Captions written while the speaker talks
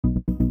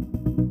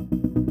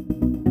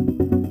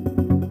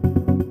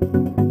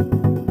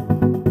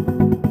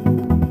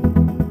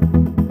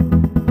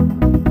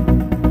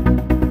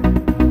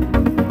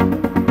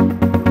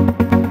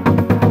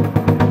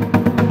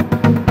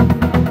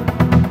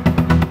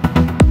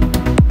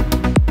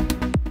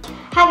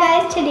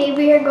today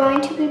we are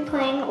going to be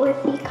playing with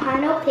the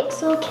Kano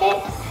Pixel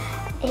Kit,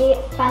 a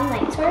fun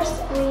light source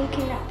where you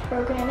can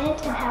program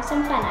it and have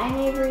some fun. I'm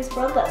Avery's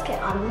World. Let's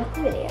get on with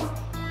the video.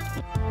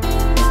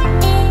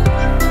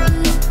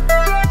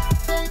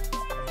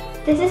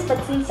 This is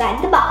what's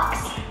inside the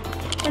box.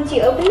 Once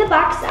you open the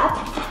box up,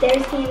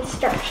 there's the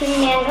instruction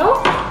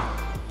manual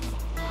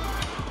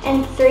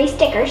and 3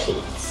 sticker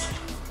sheets.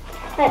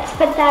 Let's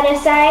put that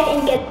aside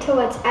and get to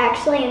what's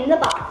actually in the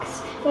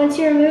box. Once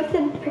you remove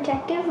the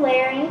protective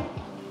layering,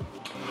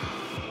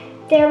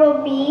 there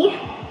will be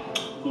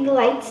the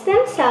lights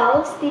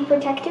themselves, the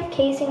protective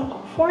casing,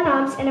 4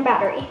 knobs, and a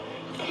battery.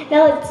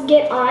 Now let's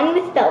get on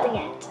with building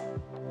it.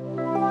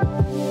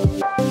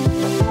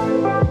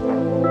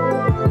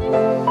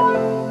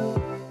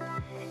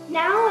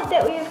 Now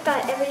that we've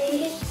got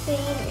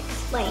everything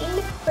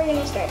explained, we're going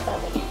to start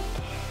building it.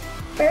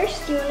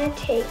 First, you want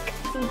to take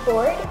the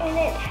board, and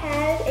it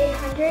has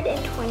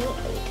 128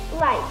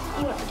 lights.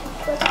 You want to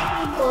flip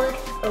the board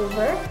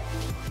over.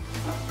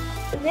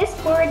 This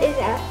board is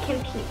a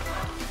computer.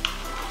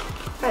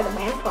 By the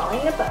way, I'm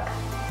following the book.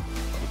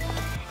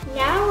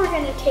 Now we're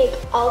going to take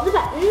all the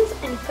buttons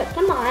and put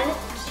them on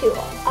to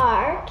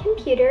our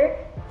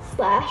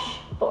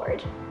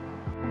computer/board.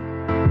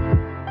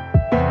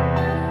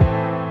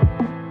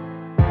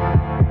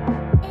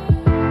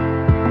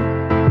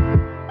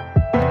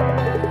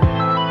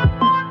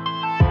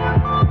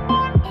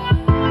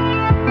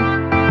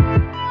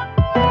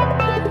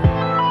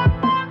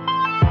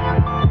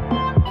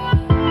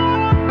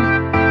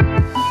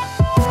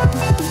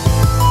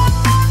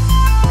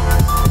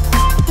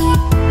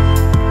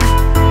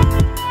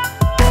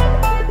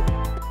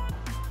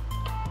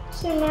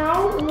 So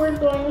now we're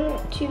going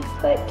to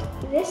put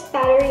this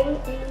battery in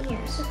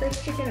here. So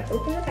first you're going to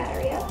open the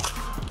battery up.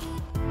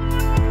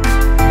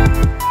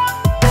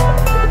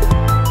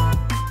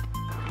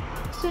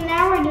 So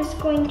now we're just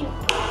going to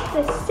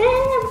put this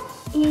in,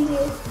 easy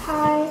as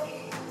pie,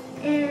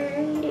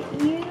 and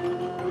you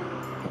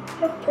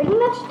have pretty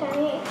much done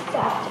it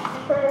except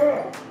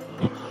for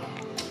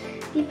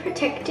the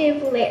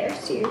protective layer.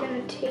 So you're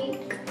going to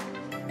take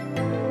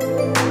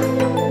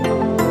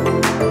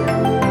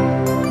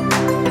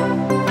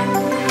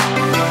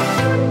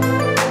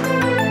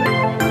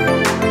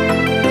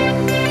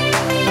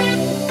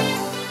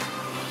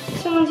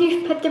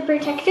the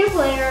protective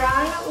layer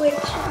on, which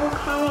will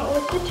come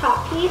with the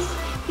top piece.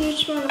 You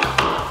just want to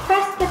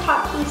press the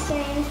top piece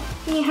in,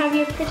 and you have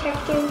your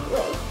protective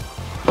layer.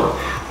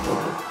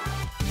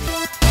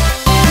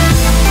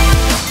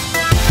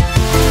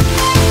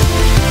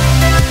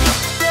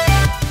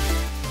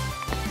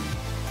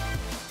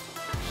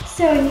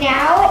 So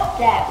now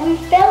that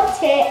we've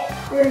built it,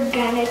 we're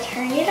gonna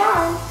turn it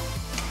on.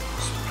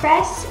 Just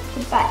press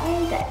the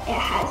button that it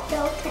has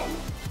built in.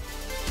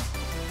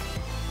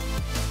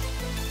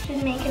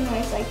 Should make a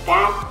noise like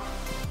that,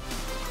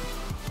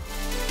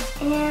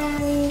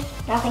 and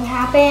nothing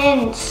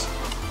happens.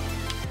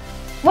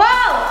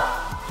 Whoa!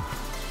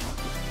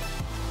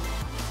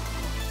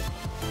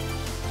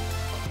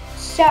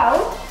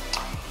 So,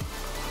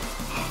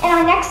 in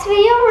our next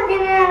video, we're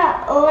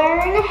gonna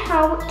learn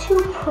how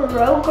to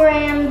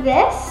program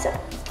this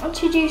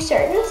to do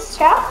certain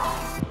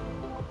stuff.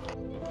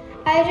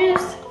 I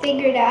just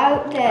figured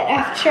out that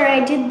after I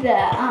did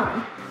the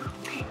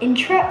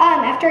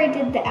after I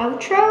did the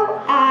outro,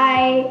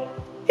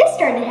 this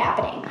started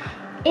happening.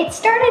 It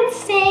started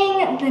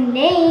saying the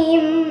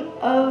name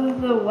of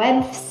the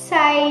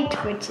website,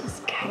 which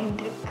is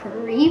kind of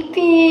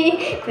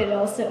creepy, but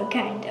also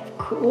kind of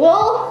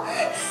cool.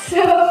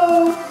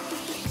 So,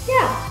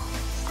 yeah,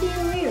 see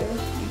you later,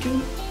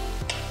 YouTube.